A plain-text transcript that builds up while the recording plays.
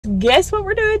Guess what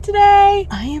we're doing today?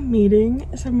 I am meeting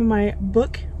some of my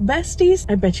book besties.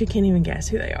 I bet you can't even guess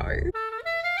who they are.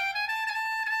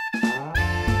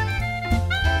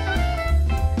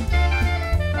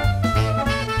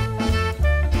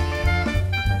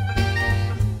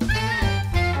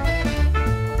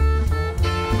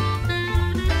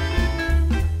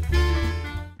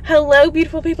 Hello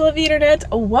beautiful people of the internet,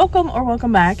 welcome or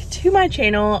welcome back to my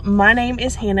channel. My name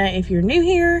is Hannah if you're new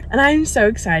here, and I'm so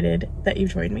excited that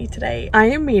you've joined me today. I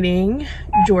am meeting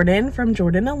Jordan from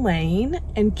Jordan Elaine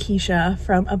and Keisha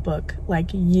from A Book Like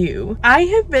You. I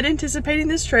have been anticipating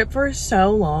this trip for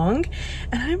so long,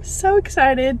 and I'm so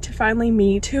excited to finally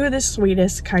meet two of the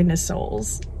sweetest, kindest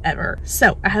souls ever.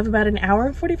 So I have about an hour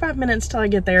and 45 minutes till I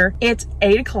get there. It's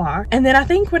 8 o'clock, and then I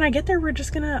think when I get there we're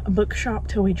just gonna book shop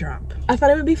till we drop. I thought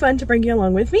it would be fun to bring you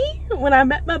along with me when I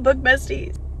met my book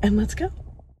besties, and let's go.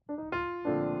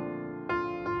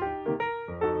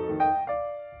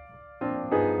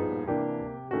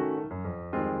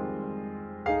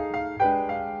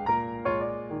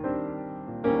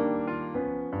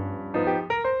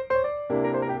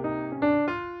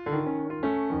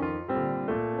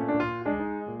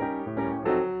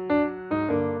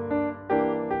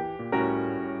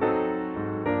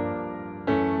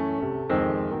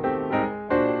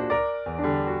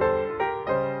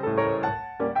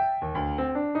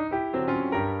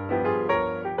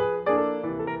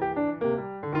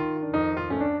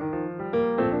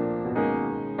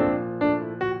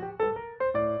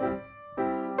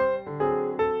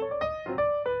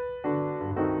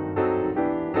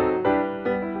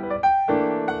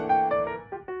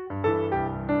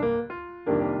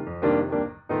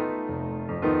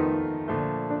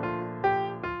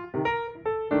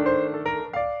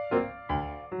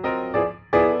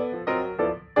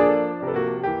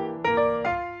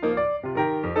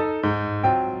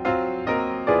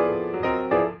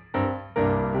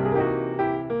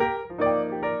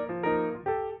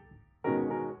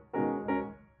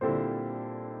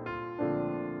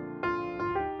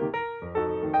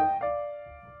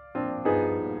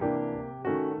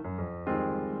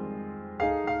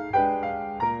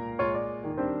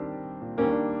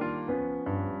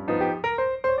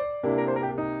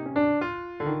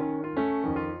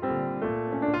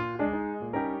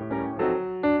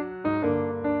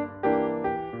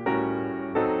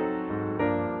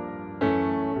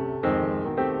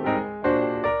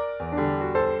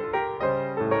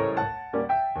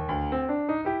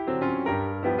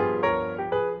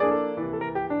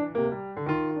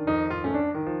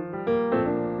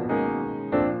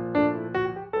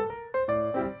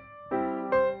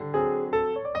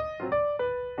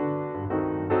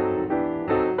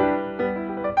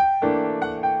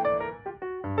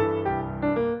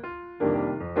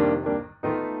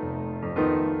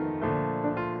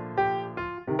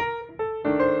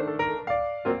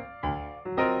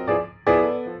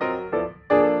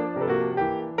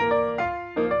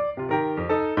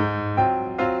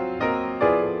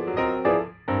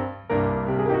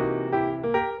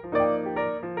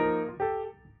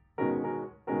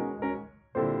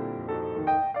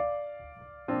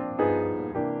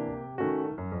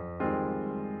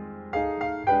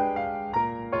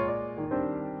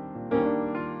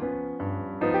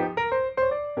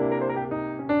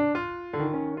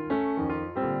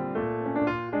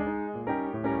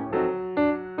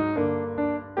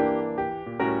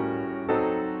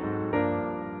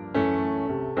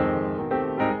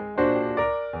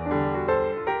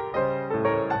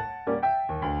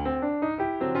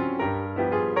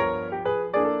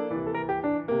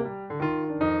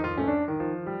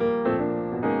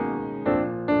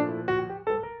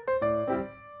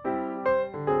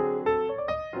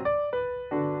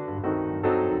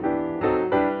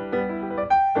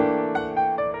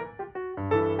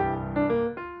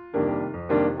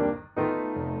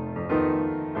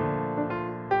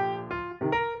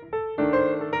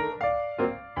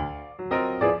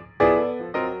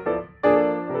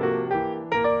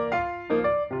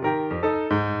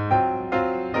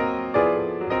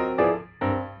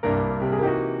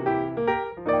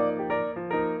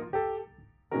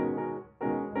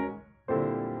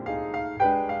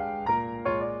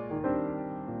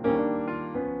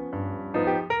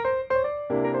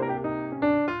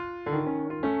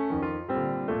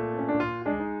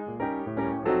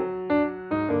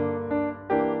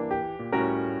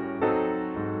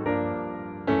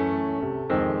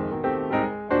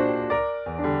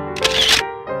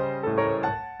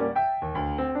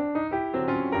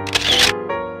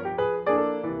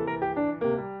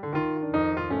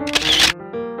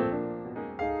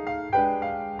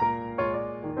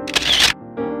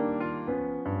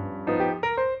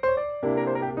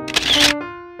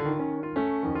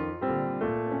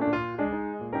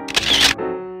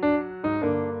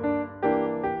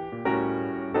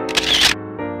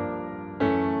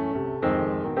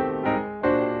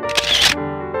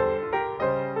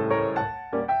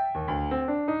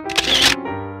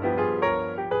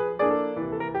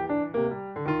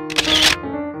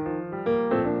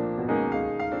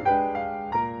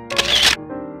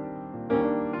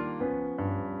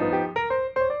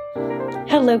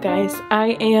 Hello guys,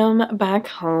 I am back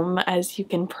home as you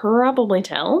can probably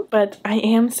tell, but I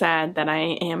am sad that I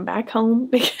am back home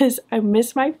because I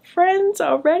miss my friends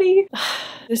already.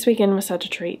 This weekend was such a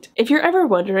treat. If you're ever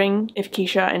wondering if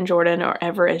Keisha and Jordan are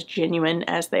ever as genuine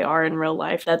as they are in real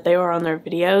life that they are on their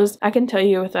videos, I can tell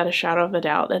you without a shadow of a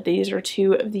doubt that these are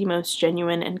two of the most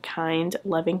genuine and kind,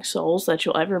 loving souls that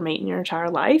you'll ever meet in your entire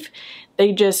life.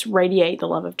 They just radiate the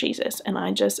love of Jesus, and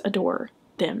I just adore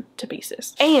them to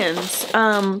pieces. And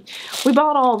we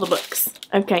bought all the books.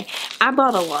 Okay, I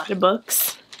bought a lot of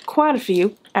books, quite a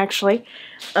few actually.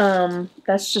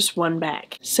 That's just one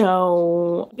bag,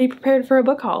 so be prepared for a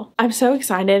book haul. I'm so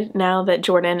excited now that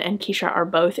Jordan and Keisha are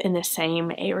both in the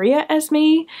same area as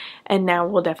me, and now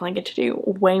we'll definitely get to do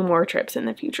way more trips in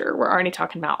the future. We're already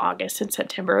talking about August and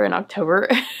September and October.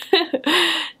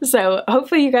 So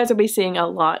hopefully you guys will be seeing a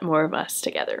lot more of us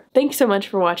together. Thanks so much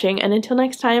for watching, and until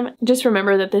next time, just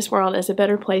remember that this world is a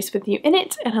better place with you in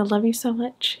it, and I love you so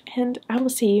much, and I will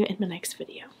see you in my next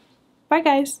video. Bye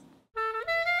guys!